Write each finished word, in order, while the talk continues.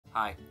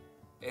Hi,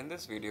 in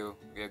this video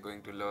we are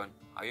going to learn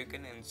how you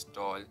can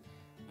install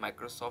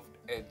Microsoft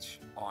Edge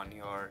on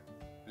your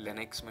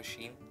Linux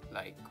machine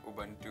like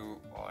Ubuntu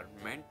or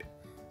Mint.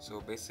 So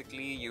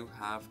basically you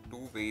have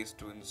two ways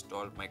to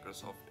install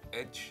Microsoft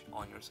Edge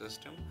on your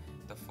system.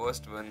 The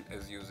first one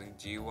is using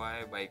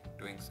GUI by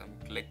doing some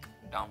click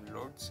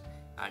downloads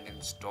and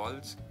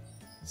installs.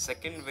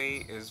 Second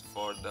way is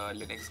for the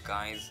Linux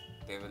guys,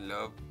 they will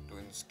love to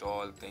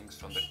install things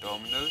from the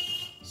terminal.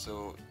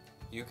 So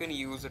you can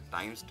use a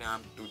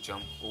timestamp to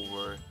jump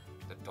over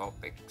the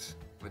topics.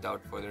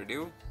 Without further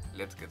ado,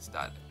 let's get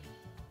started.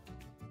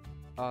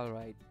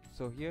 Alright,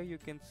 so here you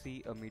can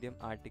see a Medium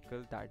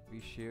article that we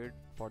shared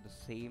for the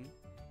same,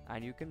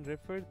 and you can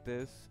refer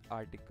this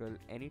article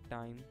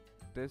anytime.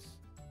 This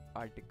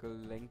article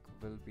link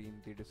will be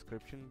in the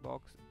description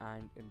box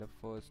and in the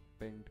first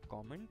pinned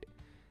comment.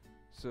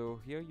 So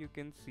here you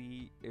can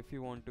see if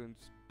you want to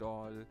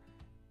install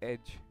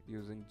Edge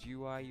using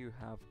GUI, you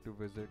have to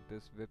visit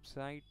this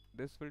website.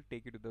 This will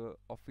take you to the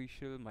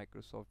official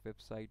Microsoft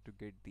website to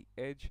get the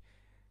Edge.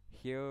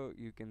 Here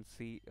you can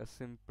see a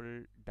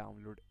simple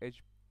download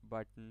Edge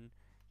button.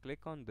 Click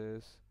on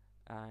this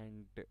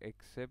and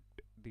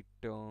accept the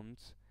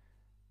terms,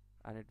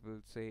 and it will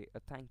say a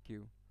thank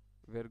you.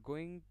 We're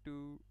going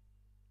to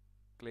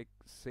click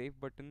save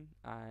button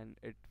and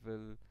it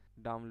will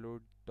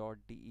download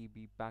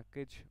 .deb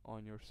package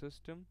on your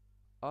system.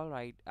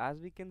 Alright, as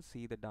we can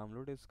see, the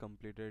download is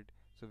completed,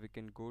 so we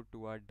can go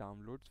to our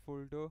downloads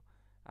folder,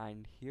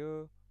 and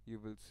here you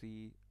will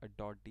see a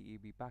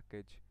 .deb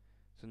package.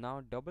 So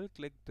now double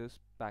click this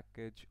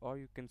package, or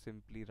you can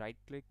simply right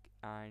click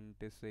and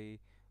say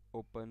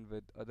open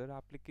with other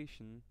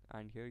application,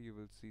 and here you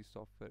will see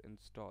software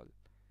install.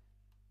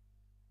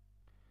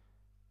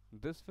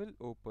 This will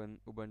open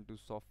Ubuntu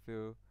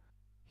software.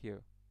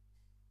 Here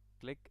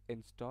click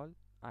install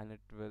and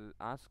it will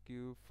ask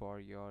you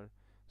for your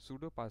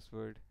sudo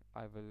password.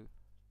 I will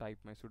type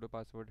my sudo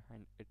password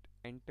and hit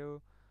enter.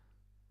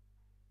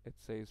 It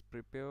says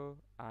prepare,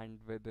 and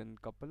within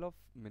couple of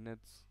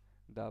minutes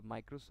the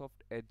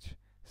Microsoft Edge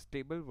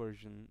stable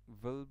version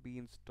will be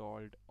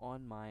installed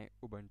on my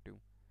Ubuntu.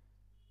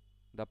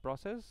 The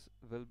process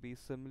will be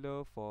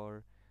similar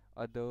for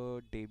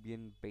other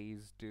Debian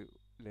based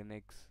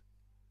Linux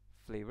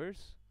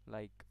flavors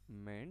like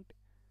Mint.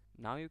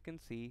 Now you can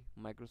see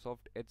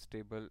Microsoft Edge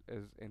stable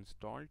is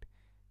installed.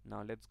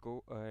 Now let's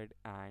go ahead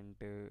and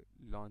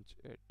launch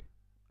it.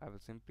 I will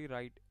simply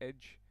write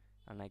Edge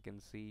and I can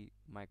see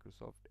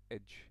Microsoft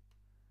Edge.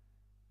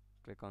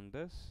 Click on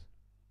this.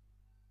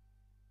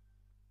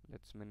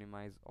 Let's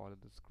minimize all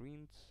of the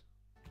screens.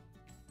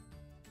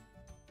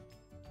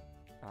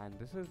 And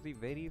this is the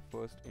very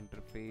first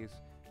interface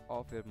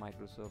of your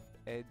Microsoft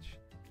Edge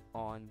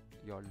on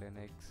your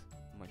Linux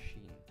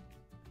machine.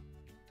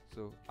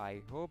 So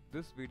I hope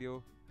this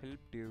video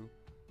helped you.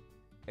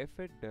 If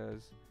it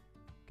does,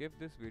 give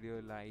this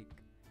video a like,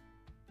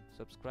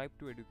 subscribe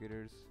to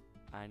Educators,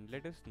 and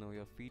let us know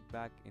your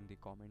feedback in the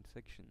comment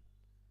section.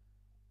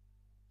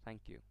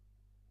 Thank you.